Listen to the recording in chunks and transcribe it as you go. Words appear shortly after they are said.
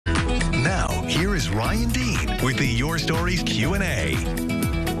Here's Ryan Dean with the Your Stories Q&A.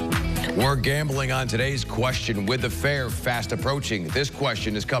 We're gambling on today's question with the fair fast approaching. This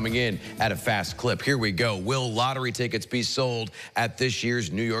question is coming in at a fast clip. Here we go. Will lottery tickets be sold at this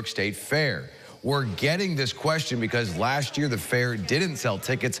year's New York State Fair? We're getting this question because last year the fair didn't sell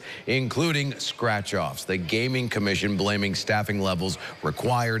tickets, including scratch-offs. The Gaming Commission blaming staffing levels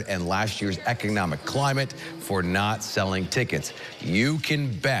required and last year's economic climate for not selling tickets. You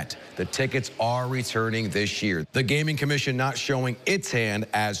can bet the tickets are returning this year. The Gaming Commission not showing its hand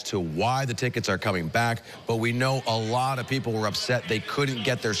as to why the tickets are coming back, but we know a lot of people were upset they couldn't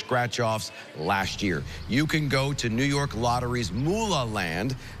get their scratch-offs last year. You can go to New York Lottery's Moolah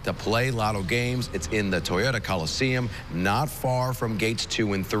Land to play lotto games. It's in the Toyota Coliseum, not far from gates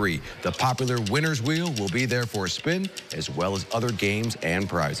 2 and 3. The popular winner's wheel will be there for a spin, as well as other games and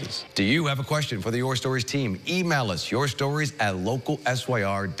prizes. Do you have a question for the Your Stories team? Email us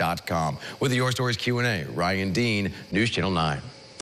yourstories@localsyr.com. With the Your Stories Q&A, Ryan Dean, News Channel 9.